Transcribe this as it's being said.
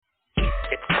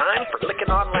time for Lykken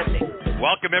on Lending.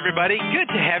 Welcome, everybody. Good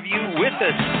to have you with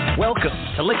us. Welcome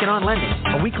to Lykken on Lending,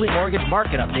 a weekly mortgage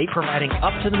market update providing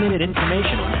up-to-the-minute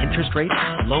information on interest rates,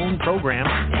 loan programs,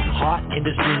 and hot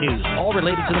industry news, all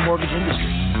related to the mortgage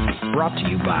industry. Brought to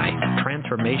you by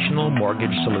Transformational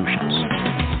Mortgage Solutions.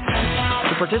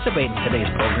 To participate in today's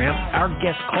program, our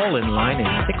guest call-in line is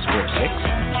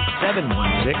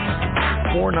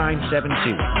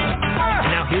 646-716-4972.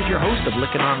 Now here's your host of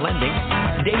Lykken on Lending,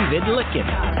 David Lykken.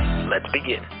 Let's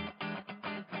begin.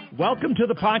 Welcome to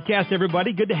the podcast,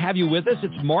 everybody. Good to have you with us.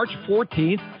 It's March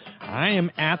 14th. I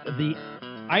am at the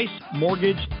ICE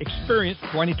Mortgage Experience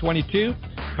 2022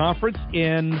 conference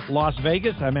in Las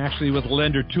Vegas. I'm actually with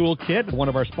Lender Toolkit, one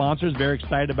of our sponsors. Very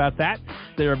excited about that.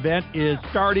 Their event is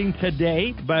starting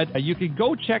today, but you can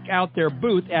go check out their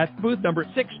booth at booth number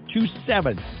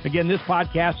 627. Again, this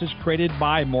podcast is created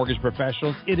by mortgage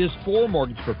professionals. It is for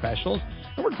mortgage professionals,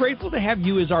 and we're grateful to have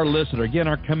you as our listener. Again,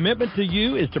 our commitment to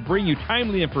you is to bring you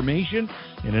timely information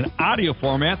in an audio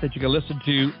format that you can listen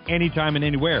to anytime and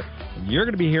anywhere. And you're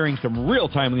going to be hearing some real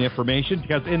timely information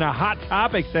because in a Hot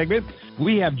Topic segment,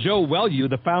 we have Joe Welu,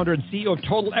 the founder and CEO of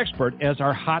Total Expert, as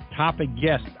our Hot Topic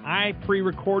guest. I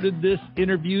pre-recorded this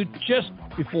interview just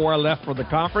before I left for the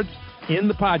conference. In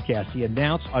the podcast, he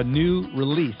announced a new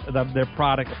release of their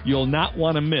product. You'll not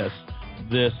want to miss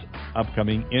this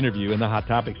upcoming interview in the Hot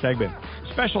Topic segment.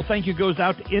 Special thank you goes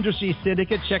out to Industry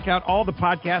Syndicate. Check out all the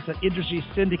podcasts at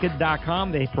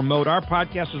industrysyndicate.com. They promote our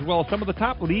podcast as well as some of the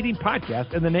top leading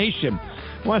podcasts in the nation.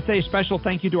 I want to say a special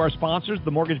thank you to our sponsors,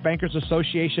 the Mortgage Bankers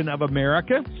Association of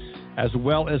America, as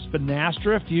well as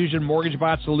Finastra Fusion Mortgage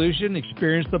Bot Solution.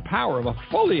 Experience the power of a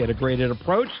fully integrated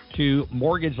approach to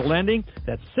mortgage lending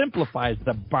that simplifies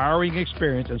the borrowing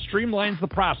experience and streamlines the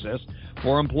process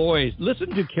for employees.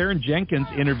 Listen to Karen Jenkins'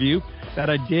 interview that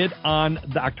I did on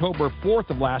the October 4th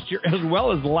of last year, as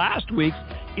well as last week's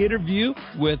interview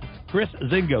with Chris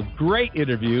Zingo. Great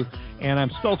interview, and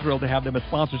I'm so thrilled to have them as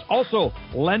sponsors. Also,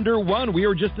 Lender One. We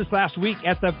were just this last week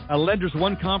at the Lenders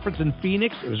One conference in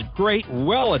Phoenix. It was great,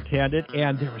 well attended,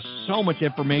 and there was so much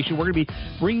information. We're going to be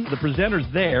bringing the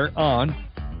presenters there on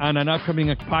an upcoming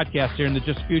podcast here in the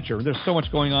just future. There's so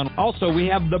much going on. Also, we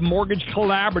have the Mortgage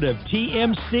Collaborative,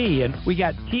 TMC, and we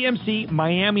got TMC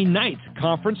Miami Nights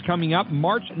Conference coming up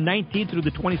March 19th through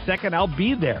the 22nd. I'll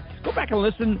be there. Go back and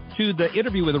listen to the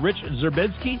interview with Rich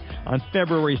Zerbinski on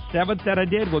February 7th that I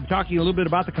did. We'll be talking a little bit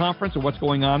about the conference and what's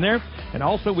going on there. And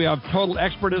also, we have Total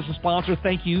Expert as a sponsor.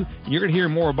 Thank you. You're going to hear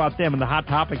more about them in the Hot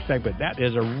Topic segment. That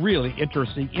is a really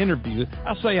interesting interview.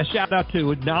 I'll say a shout out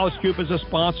to Knowledge Coop as a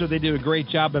sponsor. They do a great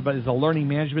job of it as a learning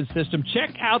management system.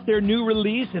 Check out their new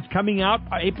release. It's coming out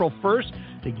April 1st.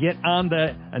 To get on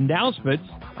the announcements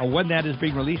on when that is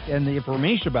being released and the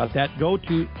information about that, go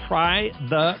to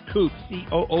trythecoop,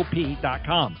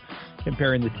 COOP.com.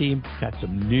 Comparing the team, got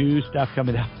some new stuff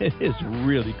coming out. It is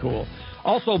really cool.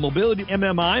 Also, Mobility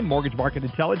MMI, Mortgage Market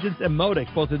Intelligence, and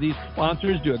Modex. Both of these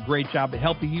sponsors do a great job of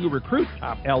helping you recruit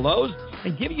top LOs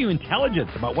and giving you intelligence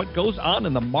about what goes on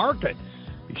in the market.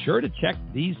 Be sure to check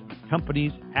these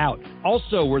companies out.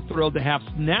 Also, we're thrilled to have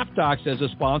SnapDocs as a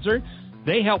sponsor.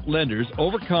 They help lenders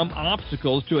overcome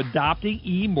obstacles to adopting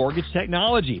e-mortgage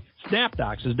technology.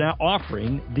 SnapDocs is now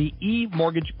offering the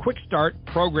e-mortgage quick start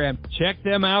program. Check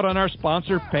them out on our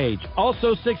sponsor page.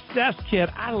 Also, Success Kit.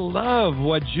 I love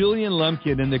what Julian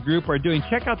Lumpkin and the group are doing.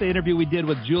 Check out the interview we did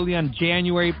with Julian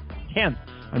January 10th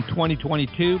on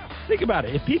 2022. Think about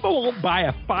it. If people won't buy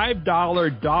a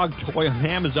 $5 dog toy on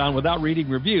Amazon without reading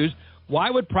reviews,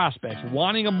 why would prospects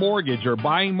wanting a mortgage or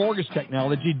buying mortgage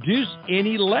technology do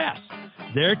any less?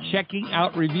 They're checking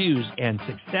out reviews, and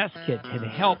Success Kit can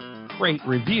help create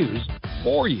reviews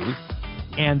for you,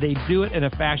 and they do it in a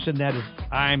fashion that is,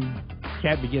 I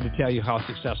can't begin to tell you how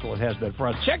successful it has been for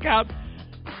us. Check out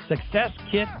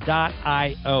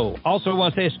successkit.io. Also, I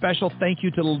want to say a special thank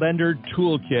you to the Lender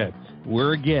Toolkit.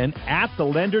 We're again at the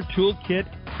Lender Toolkit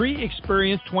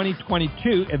Pre-Experience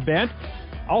 2022 event.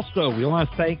 Also, we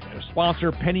want to thank our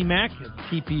sponsor, PennyMac,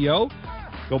 TPO.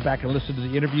 Go back and listen to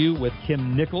the interview with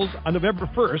Kim Nichols on November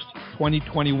 1st,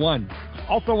 2021.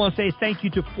 Also, I want to say thank you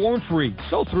to FormFree.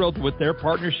 So thrilled with their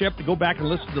partnership. To go back and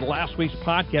listen to the last week's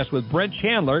podcast with Brent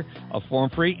Chandler of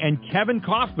FormFree and Kevin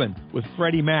Kaufman with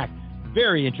Freddie Mac.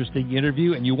 Very interesting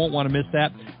interview, and you won't want to miss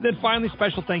that. And then finally,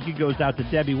 special thank you goes out to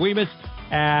Debbie Weemus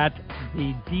at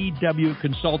the DW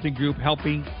Consulting Group,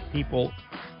 helping people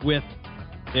with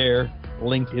their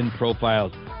LinkedIn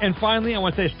profiles. And finally, I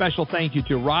want to say a special thank you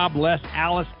to Rob, Les,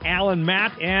 Alice, Alan,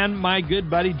 Matt, and my good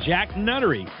buddy, Jack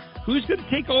Nunnery, who's going to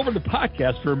take over the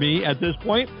podcast for me at this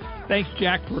point. Thanks,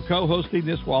 Jack, for co-hosting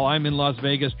this while I'm in Las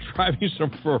Vegas driving some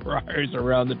Ferraris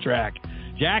around the track.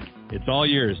 Jack, It's all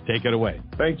yours. Take it away.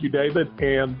 Thank you, David,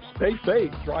 and stay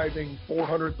safe driving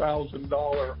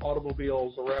 $400,000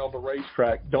 automobiles around the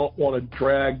racetrack. Don't want to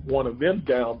drag one of them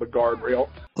down the guardrail.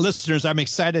 Listeners, I'm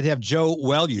excited to have Joe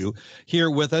Welu here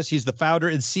with us. He's the founder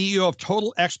and CEO of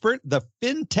Total Expert, the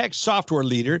fintech software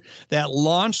leader that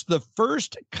launched the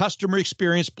first customer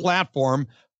experience platform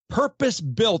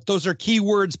purpose-built. Those are key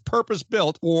words,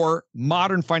 purpose-built for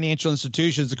modern financial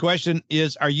institutions. The question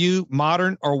is, are you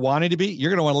modern or wanting to be? You're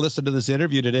going to want to listen to this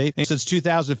interview today. And since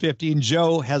 2015,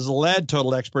 Joe has led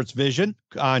Total Expert's vision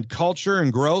on culture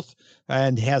and growth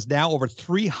and has now over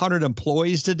 300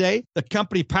 employees today. The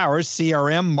company powers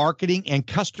CRM, marketing, and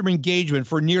customer engagement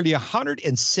for nearly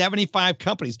 175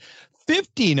 companies,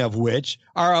 15 of which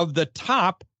are of the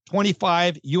top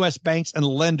 25 U.S. banks and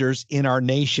lenders in our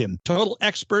nation. Total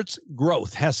Expert's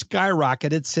growth has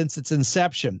skyrocketed since its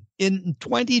inception. In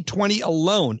 2020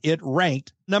 alone, it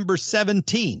ranked number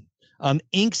 17 on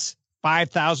Inc.'s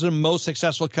 5,000 most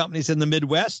successful companies in the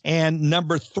Midwest and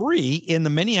number 3 in the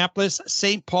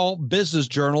Minneapolis-St. Paul Business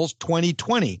Journal's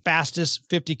 2020 fastest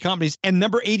 50 companies and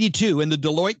number 82 in the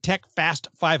Deloitte Tech Fast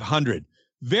 500.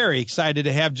 Very excited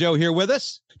to have Joe here with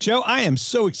us. Joe, I am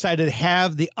so excited to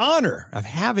have the honor of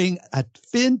having a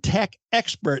fintech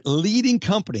expert leading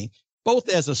company, both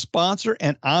as a sponsor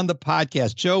and on the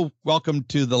podcast. Joe, welcome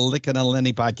to the Lykken on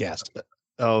Lending podcast.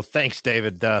 Oh, thanks,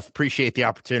 David. Appreciate the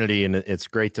opportunity, and it's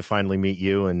great to finally meet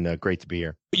you, and great to be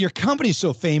here. Your company's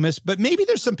so famous, but maybe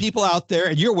there's some people out there,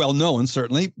 and you're well known,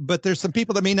 certainly, but there's some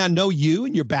people that may not know you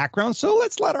and your background. So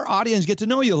let's let our audience get to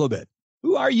know you a little bit.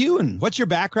 Who are you and what's your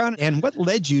background and what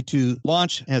led you to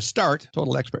launch and start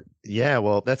Total Expert? Yeah,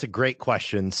 well, that's a great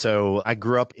question. So I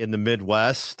grew up in the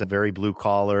Midwest, a very blue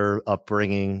collar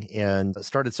upbringing, and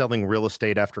started selling real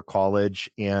estate after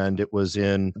college. And it was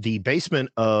in the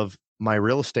basement of my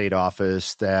real estate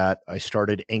office that I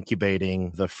started incubating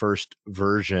the first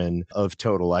version of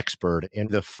Total Expert. And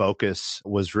the focus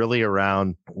was really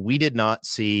around, we did not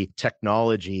see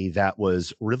technology that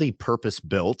was really purpose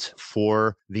built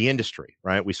for the industry,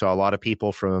 right? We saw a lot of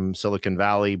people from Silicon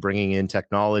Valley bringing in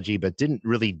technology, but didn't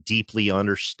really deeply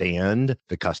understand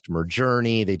the customer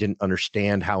journey. They didn't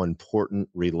understand how important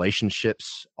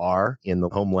relationships are in the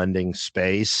home lending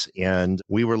space. And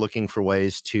we were looking for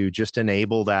ways to just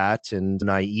enable that, and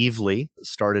naively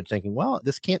started thinking, well,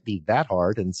 this can't be that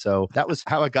hard. And so that was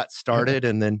how I got started,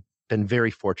 and then been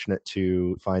very fortunate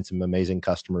to find some amazing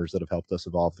customers that have helped us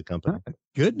evolve the company.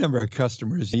 Good number of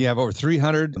customers. You have over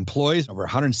 300 employees, over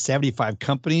 175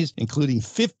 companies, including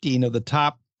 15 of the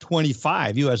top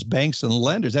 25 U.S. banks and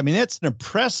lenders. I mean, that's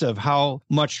impressive how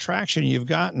much traction you've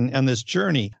gotten on this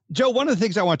journey. Joe, one of the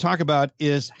things I want to talk about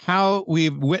is how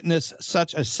we've witnessed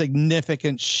such a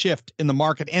significant shift in the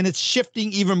market, and it's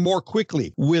shifting even more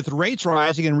quickly with rates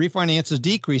rising and refinances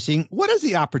decreasing. What is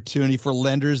the opportunity for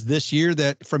lenders this year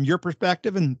that, from your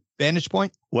perspective and vantage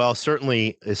point? Well,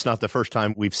 certainly it's not the first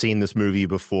time we've seen this movie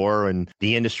before. And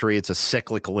the industry, it's a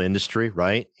cyclical industry,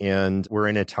 right? And we're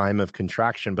in a time of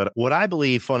contraction. But what I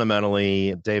believe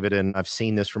fundamentally, David, and I've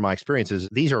seen this from my experiences,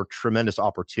 these are tremendous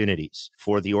opportunities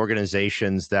for the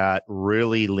organizations that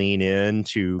really lean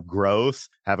into growth,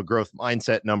 have a growth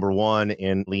mindset, number one,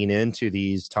 and lean into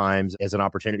these times as an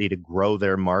opportunity to grow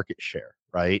their market share.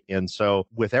 Right. And so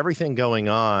with everything going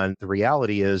on, the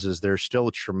reality is there's still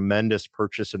a tremendous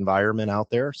purchase environment out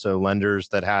there. So lenders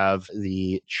that have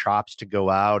the chops to go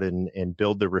out and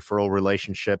build the referral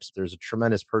relationships, there's a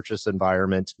tremendous purchase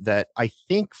environment that I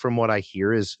think from what I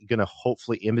hear is going to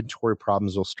hopefully inventory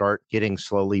problems will start getting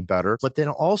slowly better. But then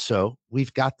also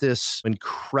we've got this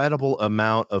incredible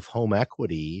amount of home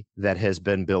equity that has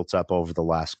been built up over the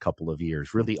last couple of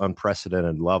years, really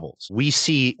unprecedented levels. We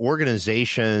see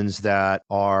organizations that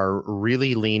are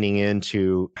really leaning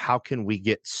into how can we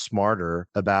get smarter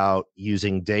about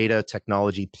using data,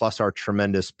 technology, plus our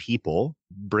tremendous people,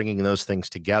 bringing those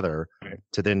things together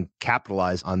to then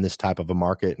capitalize on this type of a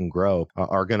market and grow,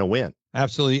 are going to win.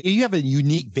 Absolutely. You have a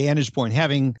unique vantage point.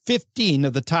 Having 15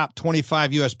 of the top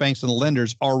 25 U.S. banks and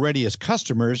lenders already as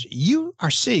customers, you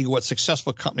are seeing what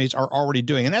successful companies are already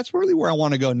doing. And that's really where I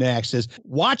want to go next, is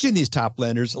watching these top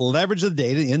lenders leverage the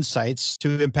data insights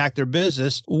to impact their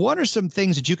business. What are some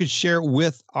things that you could share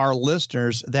with our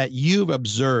listeners that you've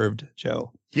observed,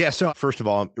 Joe? Yeah. So first of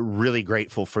all, I'm really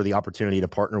grateful for the opportunity to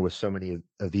partner with so many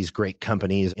of these great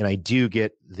companies. And I do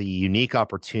get the unique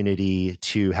opportunity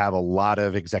to have a lot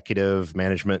of executive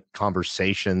management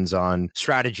conversations on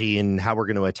strategy and how we're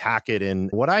going to attack it. And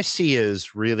what I see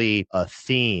is really a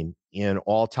theme in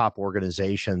all top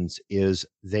organizations is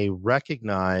they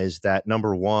recognize that,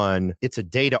 number one, it's a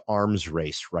data arms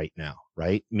race right now,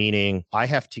 right? Meaning I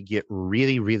have to get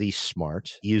really, really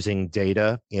smart using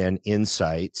data and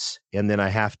insights. And then I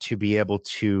have to be able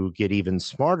to get even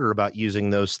smarter about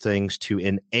using those things to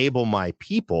enable my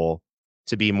people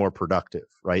to be more productive,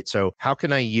 right? So how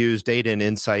can I use data and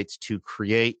insights to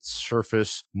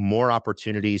surface more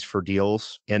opportunities for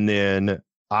deals and then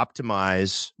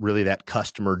optimize really that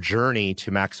customer journey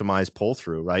to maximize pull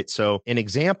through, right? So an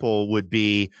example would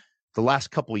be the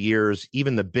last couple of years,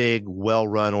 even the big,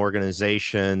 well-run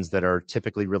organizations that are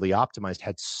typically really optimized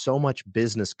had so much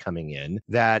business coming in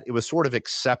that it was sort of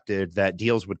accepted that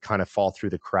deals would kind of fall through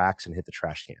the cracks and hit the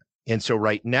trash can. And so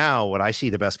right now, what I see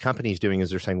the best companies doing is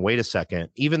they're saying, wait a second,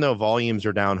 even though volumes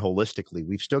are down holistically,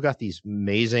 we've still got these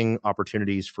amazing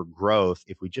opportunities for growth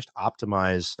if we just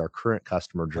optimize our current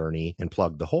customer journey and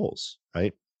plug the holes,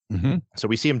 right? Mm-hmm. So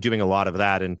we see them doing a lot of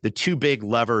that. And the two big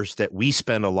levers that we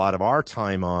spend a lot of our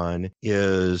time on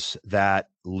is that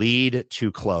lead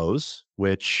to close,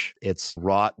 which it's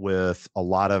wrought with a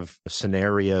lot of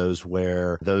scenarios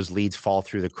where those leads fall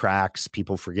through the cracks.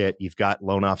 People forget you've got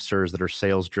loan officers that are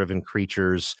sales-driven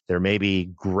creatures. They're maybe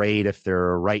great if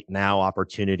they're a right now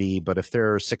opportunity, but if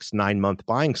they're a 6-9 month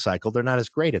buying cycle, they're not as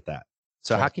great at that.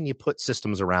 So how can you put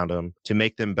systems around them to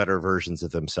make them better versions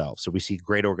of themselves? So we see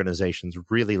great organizations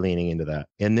really leaning into that.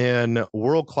 And then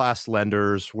world-class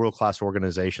lenders, world-class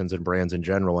organizations and brands in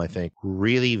general, I think,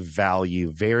 really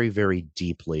value very, very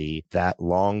deeply that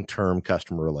long-term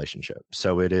customer relationship.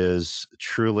 So it is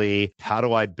truly, how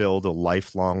do I build a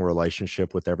lifelong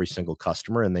relationship with every single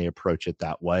customer? And they approach it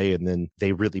that way. And then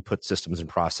they really put systems and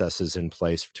processes in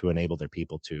place to enable their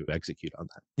people to execute on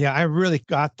that. Yeah, I really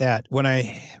got that when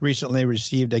I recently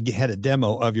had a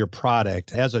demo of your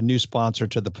product as a new sponsor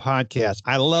to the podcast.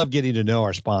 I love getting to know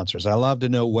our sponsors. I love to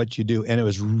know what you do. And it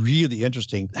was really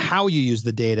interesting how you use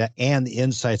the data and the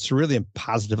insights to really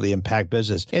positively impact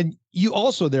business. And you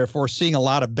also, therefore, seeing a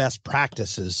lot of best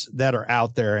practices that are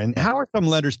out there. And how are some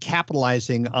lenders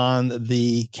capitalizing on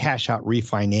the cash out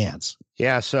refinance?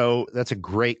 Yeah, so that's a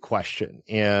great question.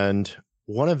 And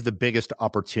one of the biggest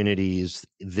opportunities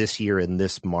this year in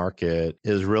this market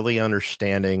is really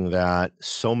understanding that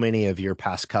so many of your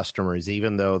past customers,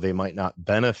 even though they might not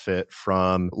benefit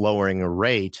from lowering a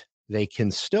rate, they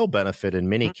can still benefit in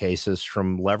many cases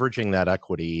from leveraging that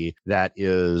equity that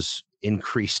is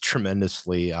increased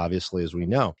tremendously, obviously, as we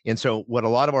know. And so what a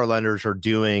lot of our lenders are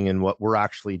doing and what we're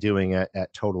actually doing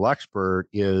at Total Expert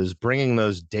is bringing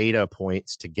those data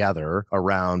points together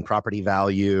around property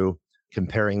value,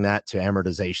 comparing that to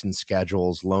amortization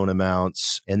schedules, loan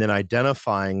amounts, and then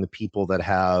identifying the people that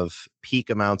have peak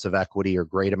amounts of equity or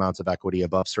great amounts of equity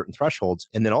above certain thresholds.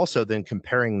 And then also then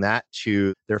comparing that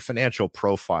to their financial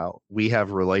profile. We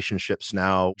have relationships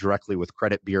now directly with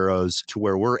credit bureaus to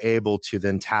where we're able to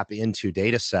then tap into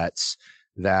data sets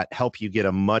that help you get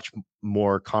a much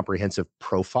more comprehensive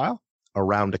profile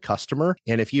around a customer.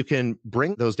 And if you can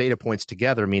bring those data points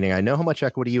together, meaning I know how much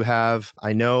equity you have,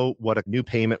 I know what a new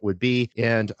payment would be,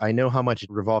 and I know how much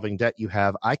revolving debt you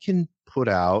have, I can put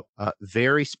out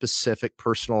very specific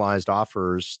personalized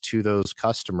offers to those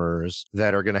customers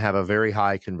that are going to have a very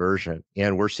high conversion.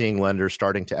 And we're seeing lenders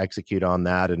starting to execute on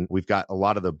that. And we've got a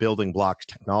lot of the building blocks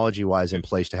technology-wise in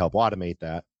place to help automate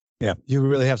that. Yeah, you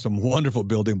really have some wonderful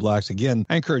building blocks. Again,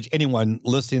 I encourage anyone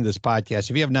listening to this podcast,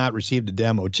 if you have not received a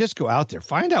demo, just go out there,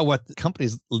 find out what the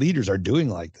company's leaders are doing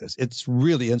like this. It's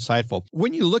really insightful.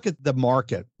 When you look at the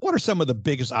market, what are some of the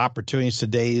biggest opportunities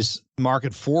today's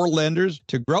market for lenders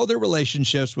to grow their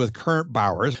relationships with current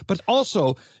borrowers, but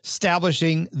also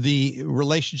establishing the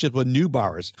relationship with new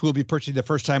borrowers who will be purchasing their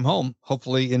first-time home,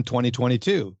 hopefully in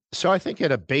 2022? So I think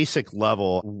at a basic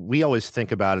level, we always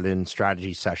think about it in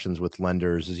strategy sessions with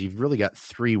lenders is you've really got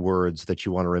 3 words that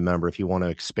you want to remember if you want to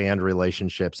expand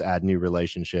relationships, add new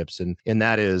relationships. And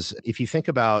that is, if you think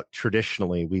about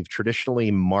we've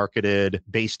traditionally marketed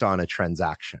based on a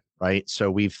transaction, right? So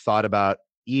we've thought about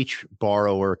each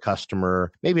borrower,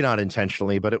 customer, maybe not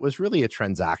intentionally, but it was really a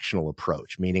transactional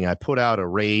approach, meaning I put out a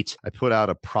rate, I put out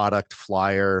a product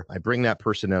flyer, I bring that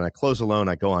person in, I close a loan,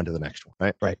 I go on to the next one,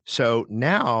 right? Right. So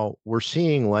now we're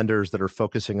seeing lenders that are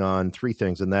focusing on 3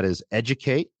 things, and that is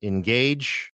educate,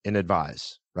 engage, and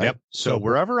advise. Right. Yep. So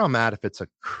wherever I'm at, if it's a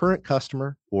current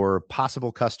customer or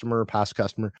possible customer, past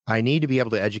customer, I need to be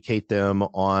able to educate them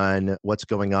on what's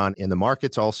going on in the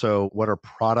markets. Also, what are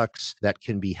products that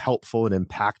can be helpful and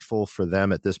impactful for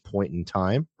them at this point in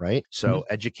time. Right. So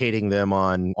educating them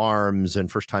on ARMs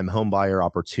and first-time homebuyer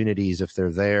opportunities if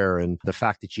they're there, and the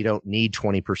fact that you don't need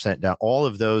 20% down. All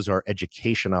of those are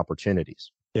education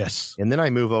opportunities. Yes. And then I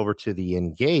move over to the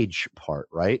engage part,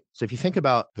 right? So if you think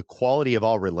about the quality of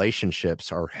all relationships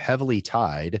are heavily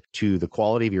tied to the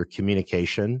quality of your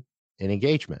communication and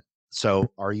engagement.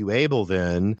 So are you able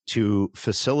then to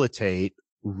facilitate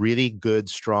really good,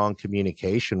 strong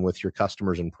communication with your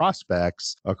customers and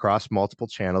prospects across multiple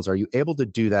channels? Are you able to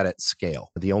do that at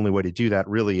scale? The only way to do that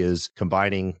really is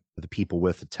combining the people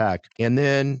with the tech. And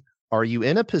then are you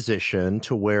in a position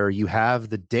to where you have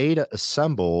the data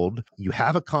assembled, you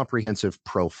have a comprehensive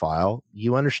profile,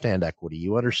 you understand equity,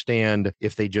 you understand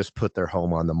if they just put their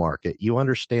home on the market, you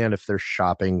understand if they're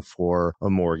shopping for a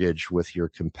mortgage with your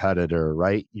competitor,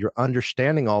 right? You're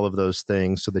understanding all of those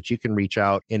things so that you can reach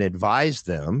out and advise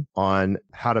them on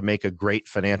how to make a great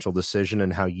financial decision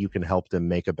and how you can help them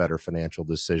make a better financial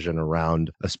decision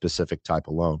around a specific type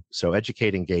of loan. So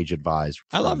educate, engage, advise.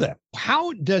 I love that.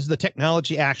 How does the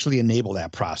technology actually enable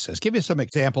that process? Give me some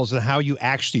examples of how you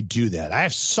actually do that. I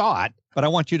saw it, but I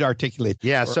want you to articulate.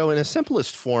 Yeah. So in a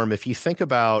simplest form, if you think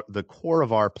about the core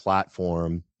of our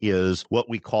platform is what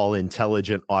we call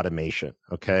intelligent automation.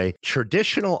 Okay.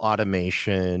 Traditional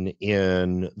automation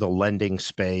in the lending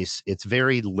space, it's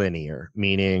very linear,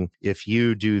 meaning if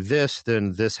you do this,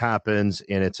 then this happens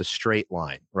and it's a straight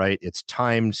line, right? It's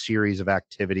timed series of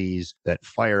activities that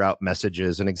fire out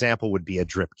messages. An example would be a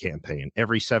drip campaign.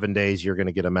 Every 7 days, you're going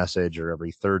to get a message, or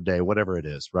every third day, whatever it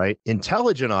is, right?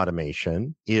 Intelligent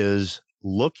automation is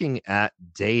looking at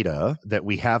data that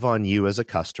we have on you as a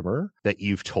customer that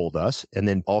you've told us, and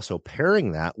then also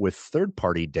pairing that with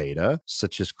third-party data,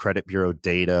 such as credit bureau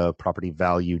data, property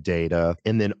value data,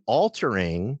 and then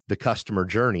altering the customer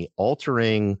journey,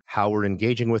 altering how we're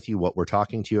engaging with you, what we're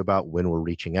talking to you about, when we're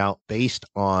reaching out based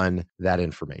on that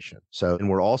information. So, and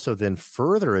we're also then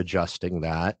further adjusting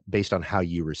that based on how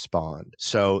you respond.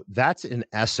 So that's in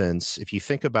essence, if you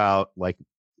think about like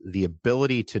the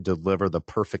ability to deliver the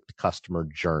perfect customer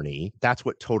journey. That's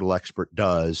what Total Expert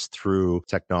does through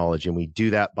technology. And we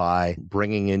do that by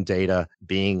bringing in data,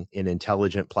 being an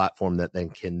intelligent platform that then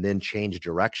can then change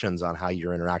directions on how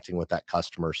you're interacting with that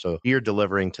customer. So you're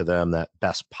delivering to them that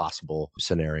best possible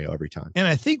scenario every time. And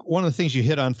I think one of the things you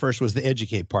hit on first was the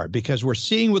educate part, because we're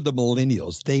seeing with the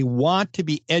millennials, they want to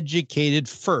be educated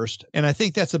first. And I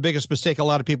think that's the biggest mistake a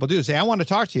lot of people do. Say, I want to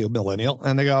talk to you, millennial.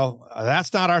 And they go,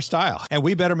 that's not our style. And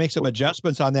we better make some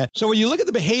adjustments on that. So when you look at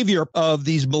the behavior of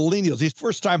these millennials, these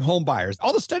first-time home buyers,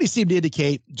 all the studies seem to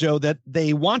indicate, Joe, that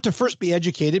they want to first be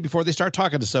educated before they start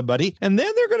talking to somebody, and then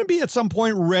they're going to be at some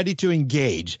point ready to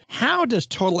engage. How does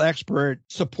Total Expert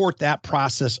support that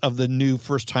process of the new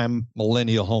first-time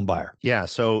millennial home buyer? Yeah,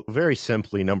 so very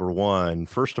simply, number one,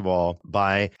 first of all,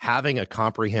 by having a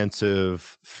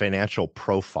comprehensive financial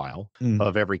profile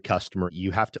of every customer,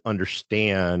 you have to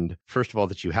understand, first of all,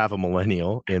 that you have a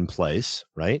millennial in place,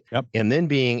 right? Yep. And then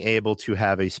being able to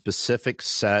have a specific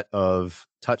set of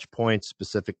touch points,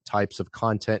 specific types of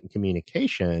content and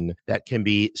communication that can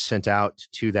be sent out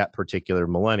to that particular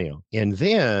millennial. And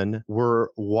then we're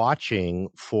watching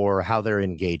for how they're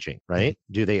engaging, right?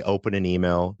 Do they open an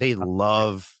email? They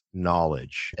love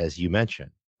knowledge, as you mentioned,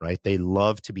 right? They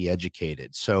love to be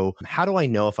educated. So how do I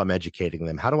know if I'm educating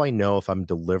them? How do I know if I'm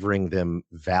delivering them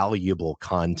valuable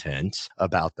content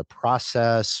about the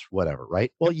process, whatever,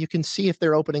 right? Well, you can see if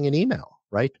they're opening an email,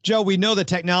 right? Joe, we know that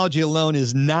technology alone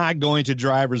is not going to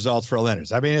drive results for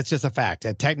lenders. I mean, it's just a fact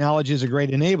that technology is a great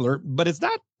enabler, but it's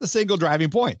not the single driving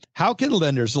point. How can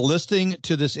lenders listening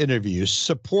to this interview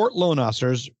support loan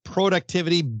officers'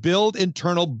 productivity, build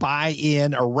internal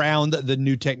buy-in around the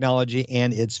new technology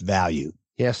and its value?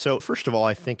 Yeah. So first of all,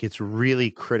 I think it's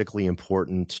really critically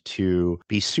important to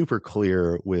be super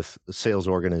clear with the sales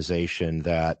organization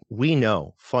that we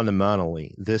know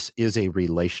fundamentally this is a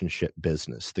relationship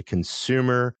business. The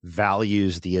consumer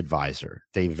values the advisor.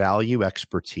 They value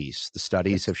expertise. The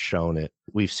studies have shown it.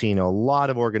 We've seen a lot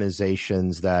of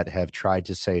organizations that have tried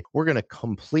to say, we're going to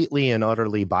completely and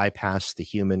utterly bypass the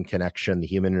human connection, the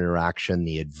human interaction,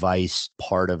 the advice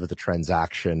part of the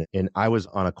transaction. And I was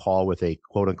on a call with a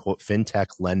quote unquote fintech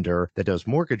lender that does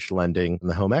mortgage lending on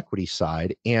the home equity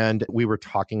side. And we were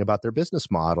talking about their business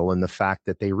model and the fact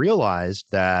that they realized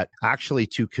that actually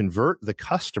to convert the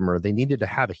customer, they needed to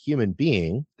have a human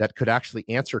being that could actually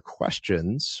answer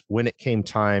questions when it came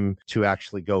time to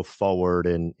actually go forward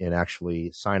and actually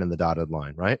sign on the dotted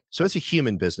line, right? So it's a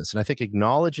human business. And I think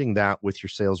acknowledging that with your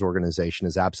sales organization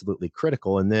is absolutely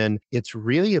critical. And then it's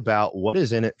really about what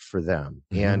is in it for them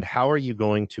and how are you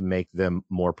going to make them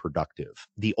more productive?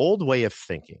 The old way of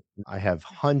thinking, I have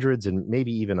hundreds and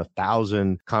maybe even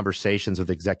 1,000 conversations with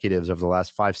executives over the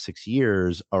last 5-6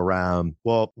 years around,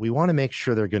 well, we want to make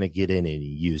sure they're going to get in and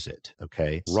use it.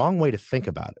 Okay. Wrong way to think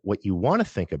about it. What you want to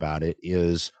think about it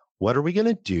is, what are we going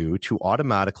to do to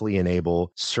automatically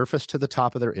enable surface to the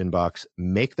top of their inbox,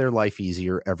 make their life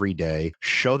easier every day,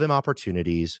 show them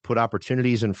opportunities, put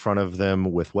opportunities in front of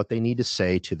them with what they need to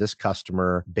say to this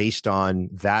customer based on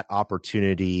that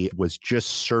opportunity was just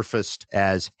surfaced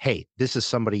as, hey, this is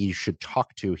somebody you should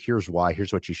talk to. Here's why.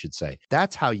 Here's what you should say.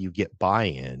 That's how you get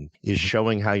buy-in, is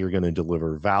showing how you're going to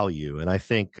deliver value. And I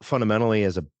think fundamentally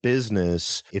as a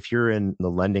business, if you're in the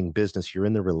lending business, you're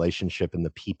in the relationship and the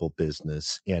people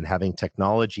business, and having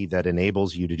technology that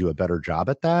enables you to do a better job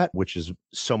at that, which is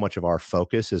so much of our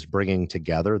focus, is bringing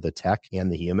together the tech and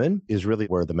the human, is really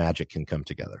where the magic can come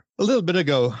together. A little bit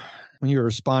ago, when you were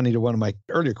responding to one of my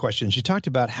earlier questions, you talked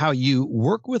about how you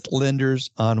work with lenders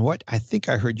on what I think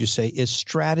I heard you say is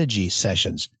strategy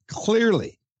sessions.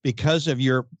 Clearly, because of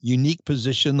your unique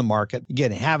position in the market,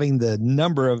 again, having the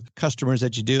number of customers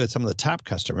that you do at some of the top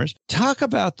customers, talk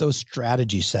about those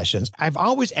strategy sessions. I've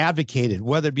always advocated,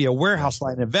 whether it be a warehouse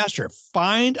line investor,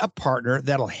 find a partner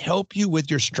that'll help you with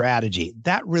your strategy.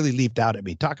 That really leaped out at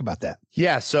me. Talk about that.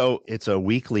 Yeah, so it's a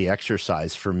weekly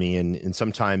exercise for me. And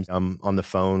sometimes I'm on the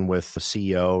phone with the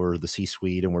CEO or the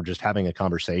C-suite, and we're just having a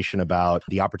conversation about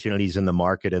the opportunities in the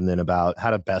market and then about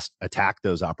how to best attack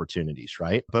those opportunities,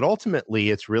 right? But ultimately,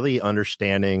 it's really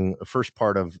understanding the first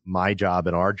part of my job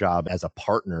and our job as a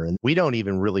partner. And we don't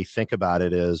even really think about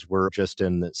it as we're just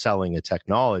in selling a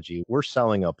technology. We're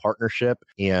selling a partnership,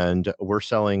 and we're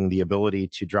selling the ability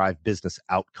to drive business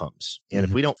outcomes. And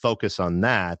if we don't focus on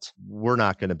that, we're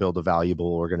not going to build a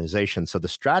valuable organization. So the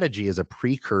strategy is a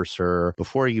precursor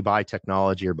before you buy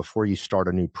technology or before you start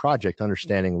a new project,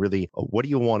 understanding really what do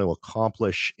you want to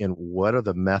accomplish and what are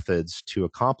the methods to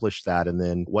accomplish that, and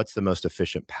then what's the most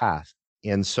efficient path.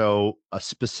 And so a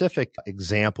specific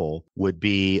example would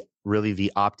be really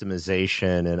the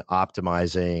optimization and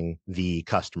optimizing the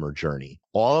customer journey.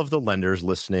 All of the lenders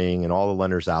listening and all the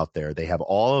lenders out there, they have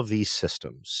all of these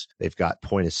systems. They've got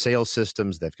point of sale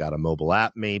systems. They've got a mobile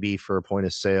app maybe for a point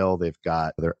of sale. They've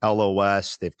got their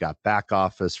LOS. They've got back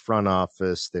office, front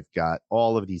office. They've got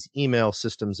all of these email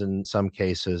systems in some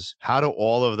cases. How do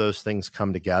all of those things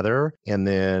come together? And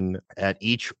then at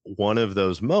each one of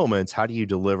those moments, how do you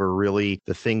deliver really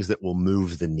the things that will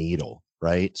move the needle?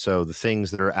 Right? So the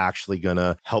things that are actually going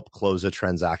to help close a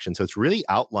transaction. So it's really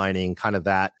outlining kind of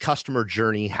that customer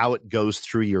journey, how it goes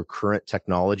through your current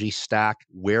technology stack,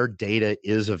 where data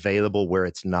is available, where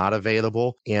it's not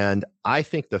available. And I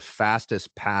think the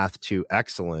fastest path to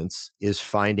excellence is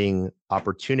finding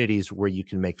opportunities where you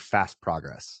can make fast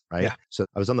progress, right? Yeah. So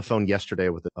I was on the phone yesterday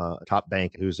with a top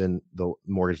bank who's in the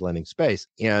mortgage lending space.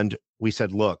 And we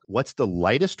said, look, what's the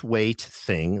lightest weight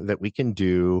thing that we can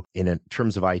do in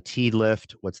terms of IT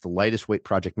lift? What's the lightest weight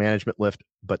project management lift,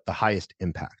 but the highest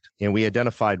impact? And we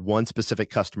identified one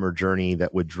specific customer journey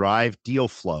that would drive deal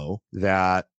flow,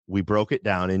 that we broke it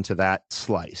down into that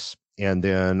slice. And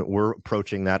then we're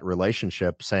approaching that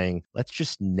relationship saying, let's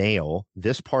just nail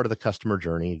this part of the customer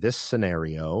journey, this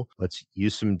scenario. Let's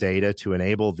use some data to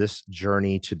enable this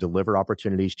journey to deliver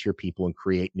opportunities to your people and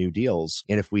create new deals.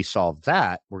 And if we solve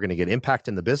that, we're going to get impact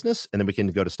in the business, and then we can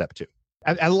go to step 2.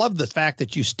 I love the fact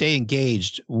that you stay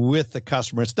engaged with the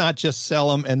customer. It's not just sell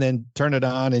them and then turn it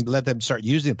on and let them start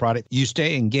using the product. You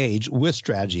stay engaged with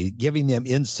strategy, giving them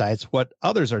insights, what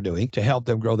others are doing to help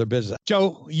them grow their business.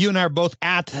 Joe, you and I are both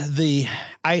at the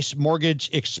ICE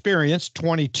Mortgage Experience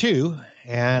 22.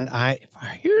 And if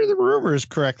I hear the rumors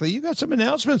correctly, you got some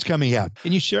announcements coming out.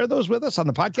 Can you share those with us on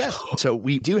the podcast? So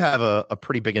we do have a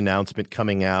pretty big announcement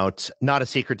coming out. Not a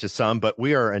secret to some, but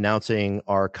we are announcing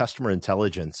our customer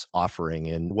intelligence offering,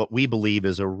 and what we believe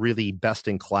is a really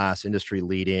best-in-class,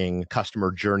 industry-leading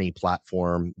customer journey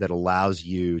platform that allows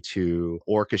you to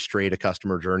orchestrate a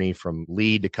customer journey from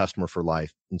lead to customer for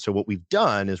life. And so what we've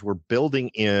done is we're building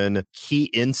in key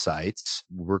insights.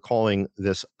 We're calling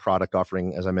this product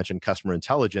offering, as I mentioned, customer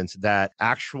intelligence, that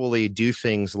actually do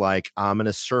things like, I'm going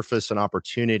to surface an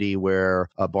opportunity where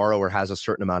a borrower has a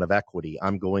certain amount of equity.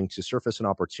 I'm going to surface an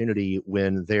opportunity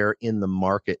when they're in the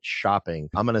market shopping.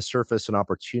 I'm going to surface an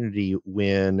opportunity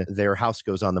when their house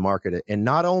goes on the market. And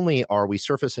not only are we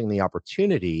surfacing the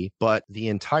opportunity, but the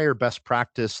entire best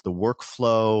practice, the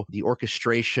workflow, the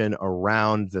orchestration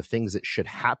around the things that should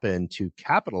happen to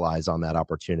capitalize on that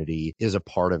opportunity is a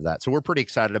part of that. So we're pretty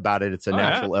excited about it. It's a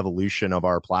natural evolution of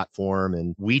our platform.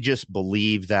 And we just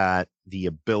believe that the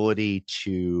ability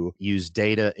to use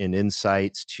data and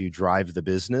insights to drive the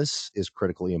business is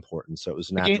critically important. So it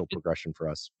was a natural progression for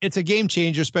us. It's a game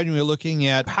changer, especially when you're looking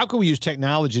at how can we use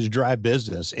technology to drive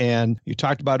business. And you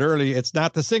talked about earlier, it's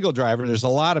not the single driver. There's a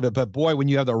lot of it. But boy, when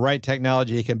you have the right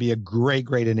technology, it can be a great,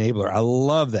 great enabler. I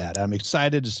love that. I'm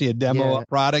excited to see a demo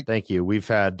product. Thank you. We've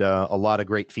had a lot of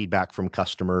great feedback from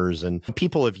customers, and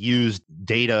people have used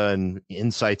data and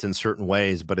insights in certain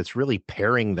ways, but it's really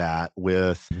pairing that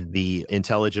with the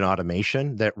intelligent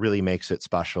automation that really makes it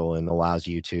special and allows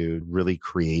you to really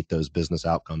create those business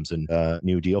outcomes and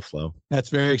new deal flow. That's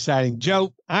very exciting.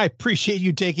 Joe, I appreciate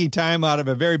you taking time out of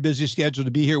a very busy schedule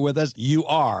to be here with us. You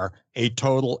are a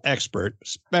total expert,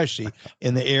 especially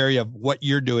in the area of what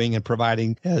you're doing and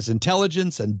providing as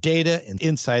intelligence and data and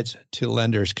insights to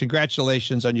lenders.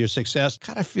 Congratulations on your success.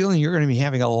 Kind of feeling you're going to be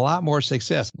having a lot more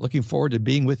success. Looking forward to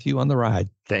being with you on the ride.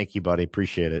 Thank you, buddy.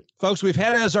 Appreciate it. Folks, we've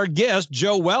had as our guest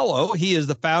Joe Wello. He is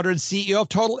the founder and CEO of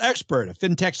Total Expert, a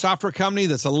fintech software company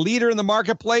that's a leader in the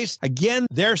marketplace. Again,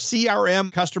 their CRM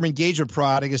customer engagement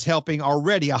product is helping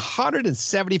already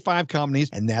 175 companies,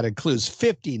 and that includes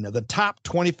 15 of the top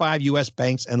 25 U.S.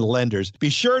 banks and lenders. Be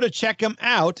sure to check them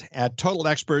out at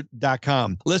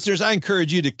totalexpert.com. Listeners, I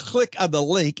encourage you to click on the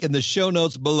link in the show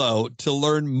notes below to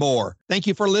learn more. Thank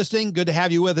you for listening. Good to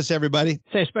have you with us, everybody.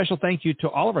 Say a special thank you to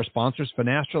all of our sponsors,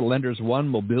 Finastra, Lenders One,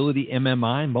 Mobility,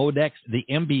 MMI, Modex, the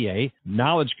MBA,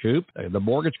 Knowledge Coop, the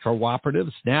Mortgage Cooperative,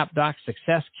 SnapDoc,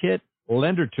 Success Kit,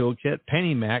 Lender Toolkit,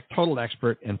 PennyMac, Total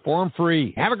Expert, and Form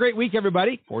Free. Have a great week,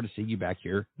 everybody. Forward to seeing you back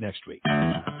here next week.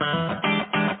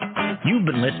 You've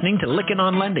been listening to Lykken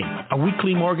on Lending, a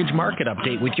weekly mortgage market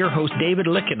update with your host, David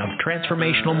Lykken of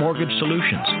Transformational Mortgage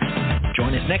Solutions.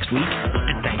 Join us next week,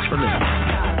 and thanks for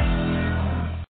listening.